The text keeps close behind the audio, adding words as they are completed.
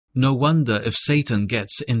No wonder if Satan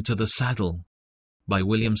gets into the saddle. By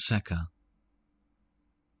William Secker.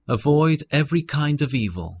 Avoid every kind of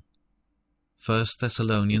evil. 1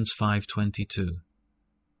 Thessalonians 5:22.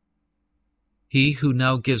 He who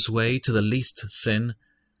now gives way to the least sin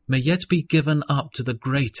may yet be given up to the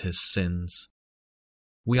greatest sins.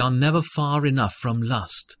 We are never far enough from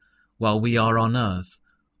lust while we are on earth,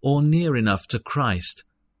 or near enough to Christ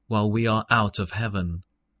while we are out of heaven.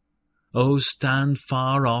 Oh, stand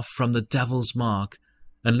far off from the devil's mark,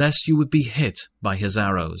 unless you would be hit by his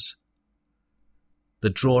arrows. The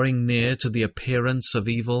drawing near to the appearance of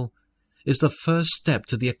evil is the first step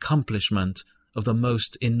to the accomplishment of the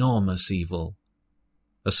most enormous evil.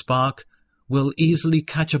 A spark will easily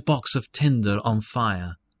catch a box of tinder on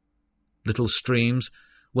fire. Little streams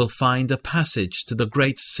will find a passage to the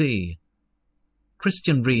great sea.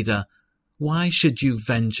 Christian reader, why should you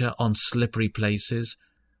venture on slippery places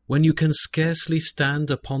when you can scarcely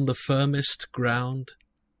stand upon the firmest ground?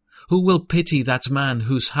 Who will pity that man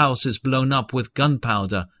whose house is blown up with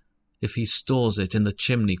gunpowder if he stores it in the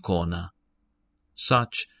chimney corner?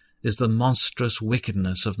 Such is the monstrous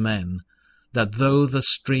wickedness of men, that though the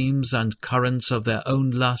streams and currents of their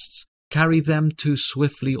own lusts carry them too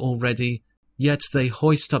swiftly already, yet they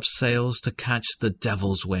hoist up sails to catch the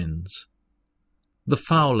devil's winds. The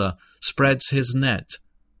fowler spreads his net,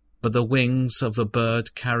 but the wings of the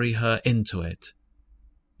bird carry her into it.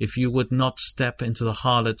 If you would not step into the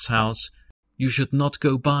harlot's house, you should not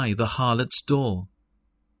go by the harlot's door.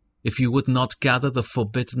 If you would not gather the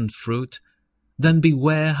forbidden fruit, then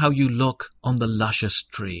beware how you look on the luscious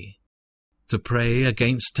tree. To pray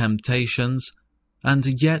against temptations,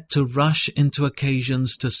 and yet to rush into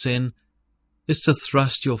occasions to sin, is to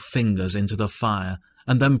thrust your fingers into the fire,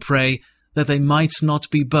 and then pray that they might not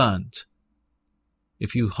be burnt.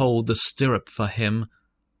 If you hold the stirrup for him,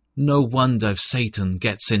 no wonder if Satan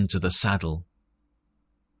gets into the saddle.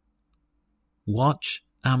 Watch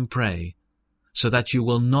and pray, so that you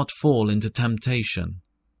will not fall into temptation.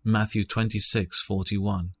 Matthew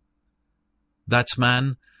 26:41. That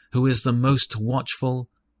man who is the most watchful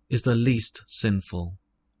is the least sinful.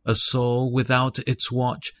 A soul without its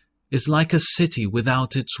watch is like a city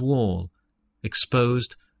without its wall,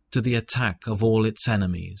 exposed to the attack of all its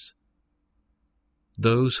enemies.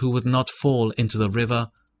 Those who would not fall into the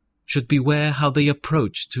river should beware how they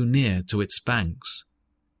approach too near to its banks.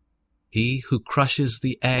 He who crushes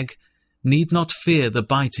the egg need not fear the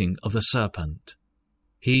biting of the serpent.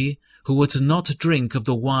 He who would not drink of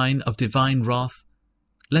the wine of divine wrath,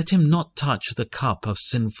 let him not touch the cup of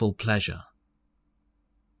sinful pleasure.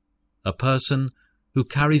 A person who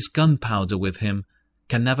carries gunpowder with him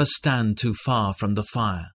can never stand too far from the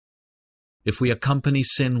fire. If we accompany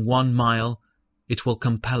sin 1 mile, it will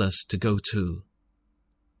compel us to go 2.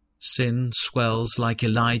 Sin swells like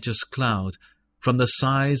Elijah's cloud, from the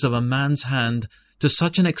size of a man's hand to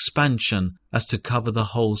such an expansion as to cover the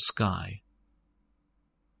whole sky.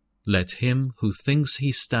 Let him who thinks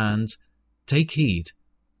he stands take heed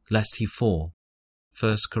lest he fall.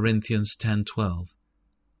 1 Corinthians 10:12.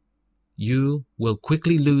 You will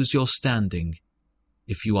quickly lose your standing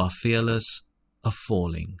if you are fearless of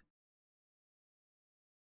falling.